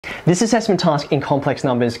This assessment task in complex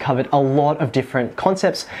numbers covered a lot of different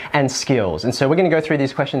concepts and skills, and so we're going to go through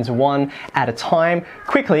these questions one at a time,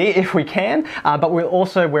 quickly if we can, but we'll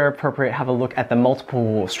also, where appropriate, have a look at the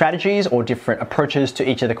multiple strategies or different approaches to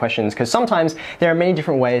each of the questions, because sometimes there are many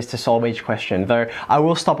different ways to solve each question, though I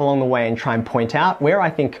will stop along the way and try and point out where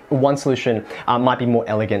I think one solution might be more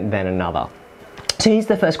elegant than another. So here's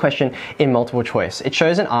the first question in multiple choice. It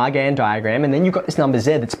shows an Argand diagram, and then you've got this number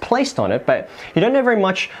z that's placed on it, but you don't know very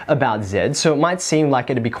much about z, so it might seem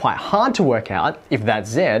like it'd be quite hard to work out if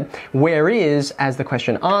that's z, where is, as the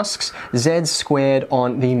question asks, z squared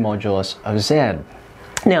on the modulus of z.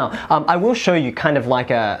 Now, I will show you kind of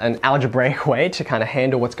like an algebraic way to kind of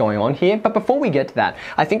handle what's going on here, but before we get to that,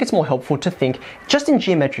 I think it's more helpful to think just in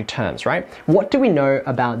geometric terms, right? What do we know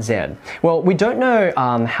about z? Well, we don't know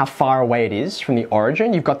how far away it is from the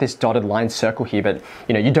origin. You've got this dotted line circle here, but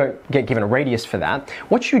you don't get given a radius for that.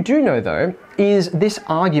 What you do know though is this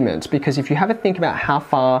argument, because if you have a think about how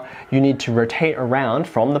far you need to rotate around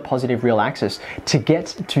from the positive real axis to get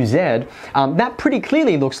to z, that pretty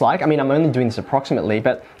clearly looks like, I mean, I'm only doing this approximately,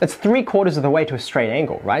 but it's 3/4 of the way to a straight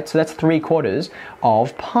angle, right? So that's 3/4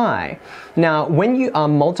 of pi. Now, when you are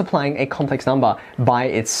multiplying a complex number by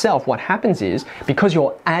itself, what happens is, because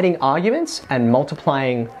you're adding arguments and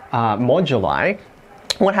multiplying moduli,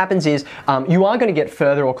 what happens is you are going to get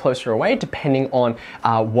further or closer away depending on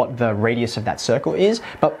what the radius of that circle is,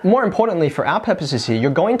 but more importantly for our purposes here,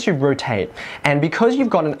 you're going to rotate, and because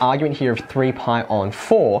you've got an argument here of 3 pi on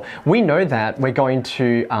 4, we know that we're going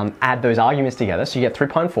to add those arguments together, so you get 3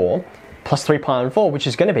 pi on 4 plus 3 pi on 4, which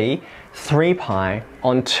is going to be 3 pi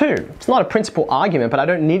on 2. It's not a principal argument, but I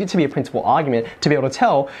don't need it to be a principal argument to be able to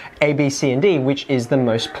tell A, B, C, and D which is the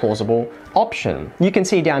most plausible option. You can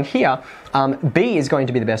see down here, B is going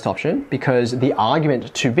to be the best option because the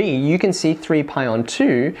argument to B, you can see 3 pi on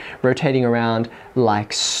 2 rotating around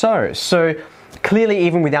like so. So clearly,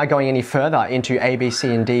 even without going any further into A, B,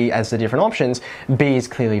 C, and D as the different options, B is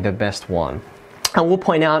clearly the best one. I will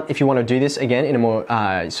point out, if you want to do this again in a more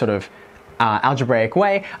algebraic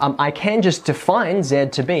way, I can just define z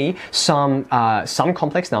to be some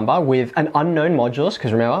complex number with an unknown modulus,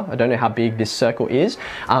 because remember, I don't know how big this circle is,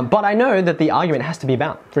 but I know that the argument has to be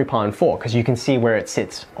about 3 pi on 4, because you can see where it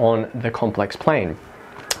sits on the complex plane.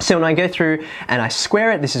 So when I go through and I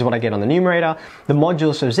square it, this is what I get on the numerator. The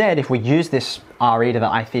modulus of z, if we use this re to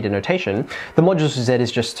the I theta notation, the modulus of z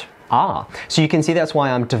is just r. So you can see that's why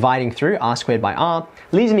I'm dividing through r squared by r,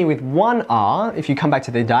 leaves me with 1r. If you come back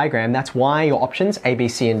to the diagram, that's why your options, A, B,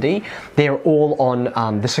 C, and D, they're all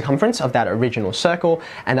on the circumference of that original circle,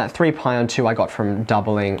 and that 3 pi on 2 I got from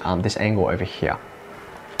doubling this angle over here.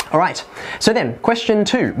 Alright, so then question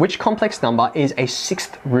 2, which complex number is a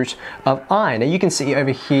 6th root of I? Now you can see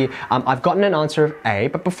over here, I've gotten an answer of A,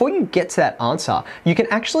 but before you get to that answer, you can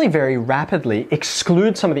actually very rapidly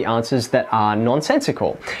exclude some of the answers that are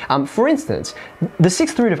nonsensical. For instance, the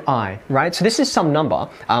 6th root of I, right? So this is some number,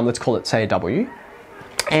 let's call it say W.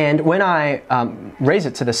 And when I raise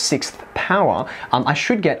it to the 6th power, I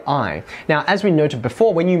should get I. Now, as we noted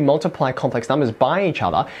before, when you multiply complex numbers by each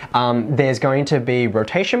other, there's going to be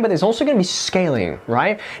rotation, but there's also going to be scaling,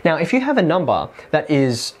 right? Now, if you have a number that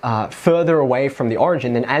is further away from the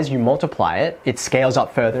origin, then as you multiply it, it scales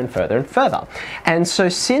up further and further and further. And so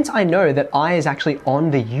since I know that I is actually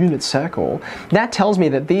on the unit circle, that tells me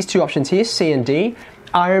that these two options here, C and D,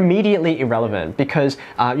 are immediately irrelevant because,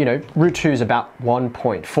 root 2 is about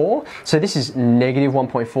 1.4. So this is negative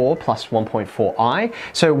 1.4 plus 1.4i.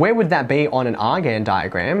 So where would that be on an Argand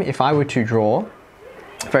diagram if I were to draw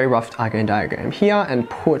a very rough Argand diagram here and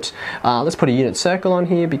put, let's put a unit circle on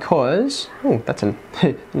here because, oh, that's an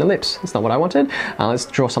ellipse. That's not what I wanted. Let's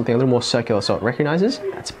draw something a little more circular so it recognizes.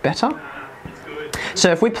 That's better.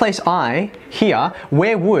 So if we place I here,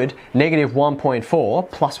 where would negative 1.4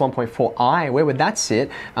 plus 1.4i, where would that sit?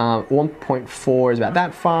 1.4 is about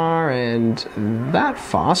that far and that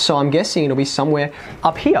far, so I'm guessing it'll be somewhere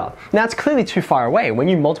up here. Now it's clearly too far away. When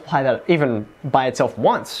you multiply that even by itself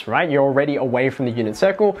once, right, you're already away from the unit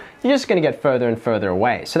circle, you're just going to get further and further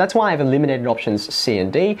away. So that's why I've eliminated options C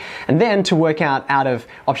and D. And then to work out of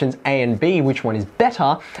options A and B, which one is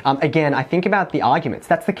better, again, I think about the arguments.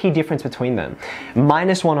 That's the key difference between them.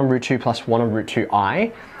 Minus 1 on root 2 plus 1 on root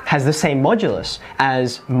 2i has the same modulus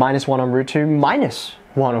as minus 1 on root 2 minus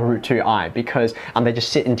 1 on root 2i because they just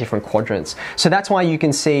sit in different quadrants. So that's why you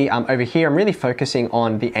can see over here I'm really focusing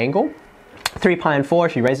on the angle. 3 pi on 4,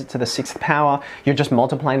 if you raise it to the 6th power, you're just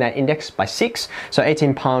multiplying that index by 6. So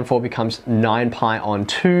 18 pi on 4 becomes 9 pi on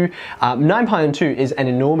 2. 9 pi on 2 is an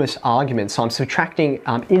enormous argument, so I'm subtracting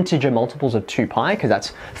integer multiples of 2 pi because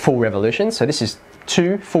that's full revolution. So this is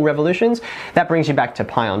 2 full revolutions. That brings you back to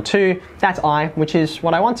pi on 2. That's I, which is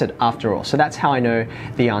what I wanted after all. So that's how I know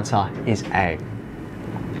the answer is A.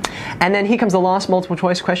 And then here comes the last multiple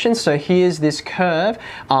choice question. So here's this curve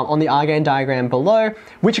on the Argand diagram below.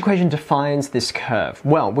 Which equation defines this curve?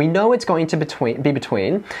 Well, we know it's going to be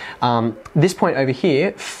between this point over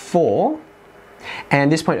here, 4,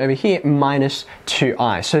 and this point over here, minus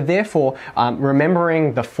 2i. So therefore,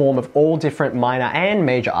 remembering the form of all different minor and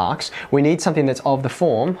major arcs, we need something that's of the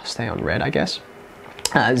form, stay on red I guess,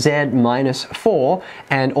 z minus 4,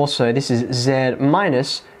 and also this is z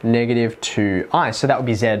minus negative 2i. So that would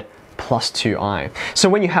be z plus 2i. So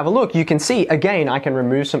when you have a look, you can see, again, I can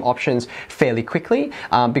remove some options fairly quickly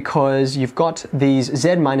because you've got these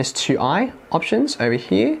z minus 2i options over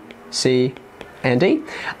here, C and D.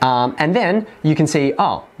 And then you can see,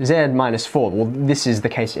 oh, z minus 4. Well, this is the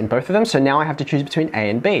case in both of them. So now I have to choose between A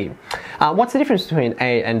and B. What's the difference between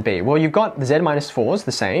A and B? Well, you've got the z minus 4 is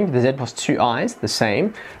the same, the z plus 2i is the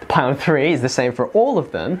same, the pi on 3 is the same for all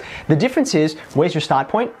of them. The difference is, where's your start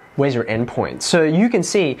point? Where's your end point? So you can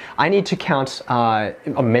see I need to count or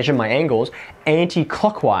measure my angles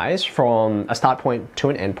anti-clockwise from a start point to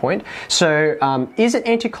an end point. So is it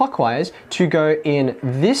anti-clockwise to go in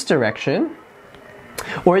this direction?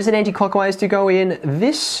 Or is it anti-clockwise to go in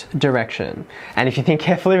this direction? And if you think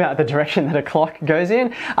carefully about the direction that a clock goes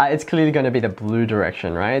in, it's clearly going to be the blue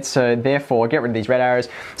direction, right? So therefore, get rid of these red arrows.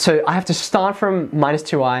 So I have to start from minus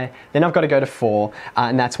 2i, then I've got to go to 4,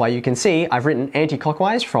 and that's why you can see I've written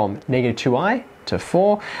anti-clockwise from negative 2i to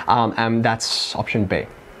 4, and that's option B.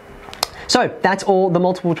 So that's all the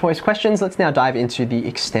multiple choice questions. Let's now dive into the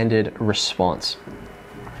extended response.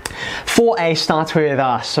 4A starts with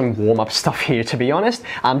some warm-up stuff here, to be honest.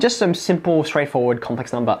 Just some simple, straightforward,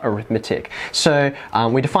 complex number arithmetic. So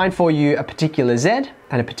we define for you a particular z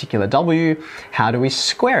and a particular w. How do we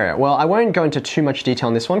square it? Well, I won't go into too much detail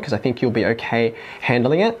on this one because I think you'll be okay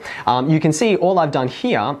handling it. You can see all I've done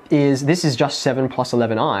here is this is just 7 plus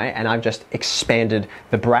 11i, and I've just expanded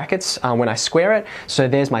the brackets when I square it. So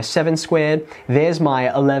there's my 7 squared, there's my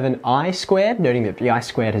 11i squared, noting that the i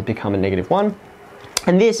squared has become a negative 1.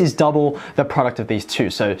 And this is double the product of these two.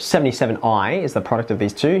 So 77i is the product of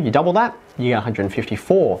these two. You double that, you get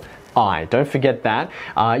 154i. Don't forget that.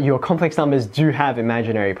 Your complex numbers do have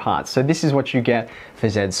imaginary parts. So this is what you get for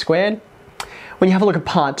z squared. When you have a look at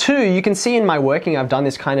part 2, you can see in my working I've done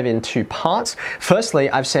this kind of in 2 parts. Firstly,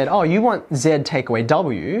 I've said, oh, you want z take away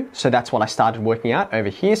w, so that's what I started working out over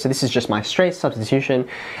here. So this is just my straight substitution,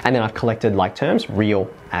 and then I've collected like terms, real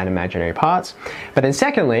and imaginary parts. But then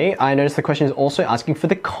secondly, I noticed the question is also asking for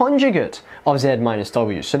the conjugate of z minus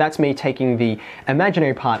w. So that's me taking the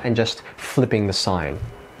imaginary part and just flipping the sign.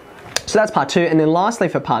 So that's part 2, and then lastly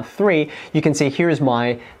for part 3, you can see here is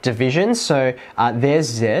my division. So there's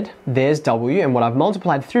z, there's w, and what I've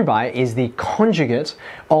multiplied through by is the conjugate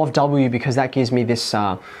of w, because that gives me this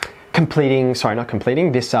difference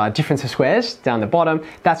of squares down the bottom.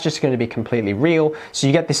 That's just going to be completely real. So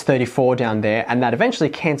you get this 34 down there, and that eventually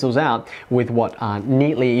cancels out with what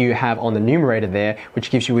neatly you have on the numerator there, which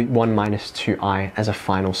gives you 1 minus 2i as a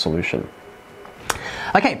final solution.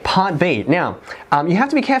 Okay, part B. Now, you have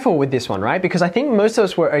to be careful with this one, right? Because I think most of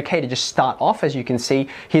us were okay to just start off. As you can see,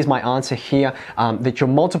 here's my answer here, that you're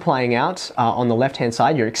multiplying out on the left-hand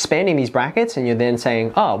side. You're expanding these brackets, and you're then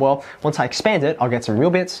saying, oh, well, once I expand it, I'll get some real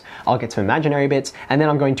bits, I'll get some imaginary bits, and then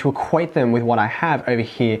I'm going to equate them with what I have over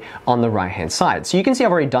here on the right-hand side. So you can see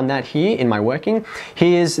I've already done that here in my working.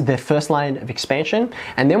 Here's the first line of expansion,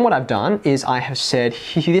 and then what I've done is I have said,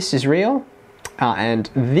 this is real, and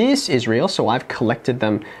this is real, so I've collected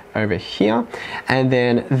them over here. And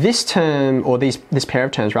then this term, or this pair of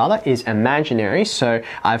terms rather, is imaginary, so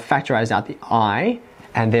I've factorized out the I,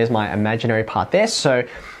 and there's my imaginary part there. So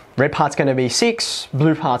red part's going to be 6,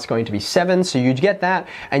 blue part's going to be 7, so you'd get that,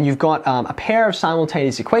 and you've got a pair of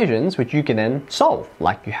simultaneous equations which you can then solve,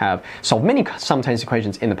 like you have solved many simultaneous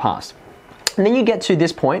equations in the past. And then you get to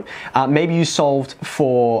this point, maybe you solved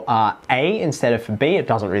for A instead of for B, it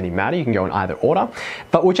doesn't really matter, you can go in either order.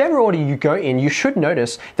 But whichever order you go in, you should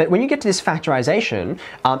notice that when you get to this factorization,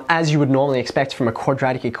 as you would normally expect from a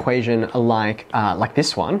quadratic equation like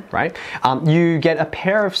this one, right, you get a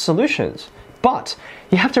pair of solutions. But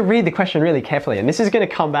you have to read the question really carefully, and this is going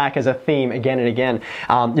to come back as a theme again and again.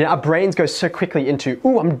 Our brains go so quickly into,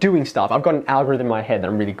 ooh, I'm doing stuff. I've got an algorithm in my head that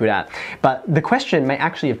I'm really good at. But the question may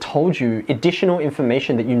actually have told you additional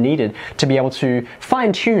information that you needed to be able to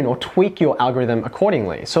fine-tune or tweak your algorithm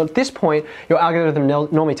accordingly. So at this point, your algorithm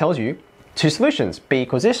normally tells you 2 solutions, B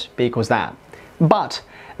equals this, B equals that. But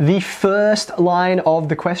The first line of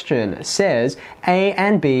the question says a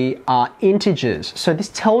and b are integers. So this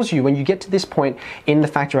tells you when you get to this point in the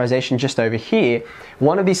factorization just over here,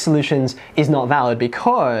 one of these solutions is not valid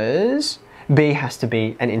because b has to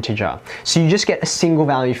be an integer. So you just get a single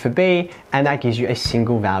value for b, and that gives you a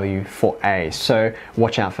single value for a. So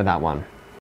watch out for that one.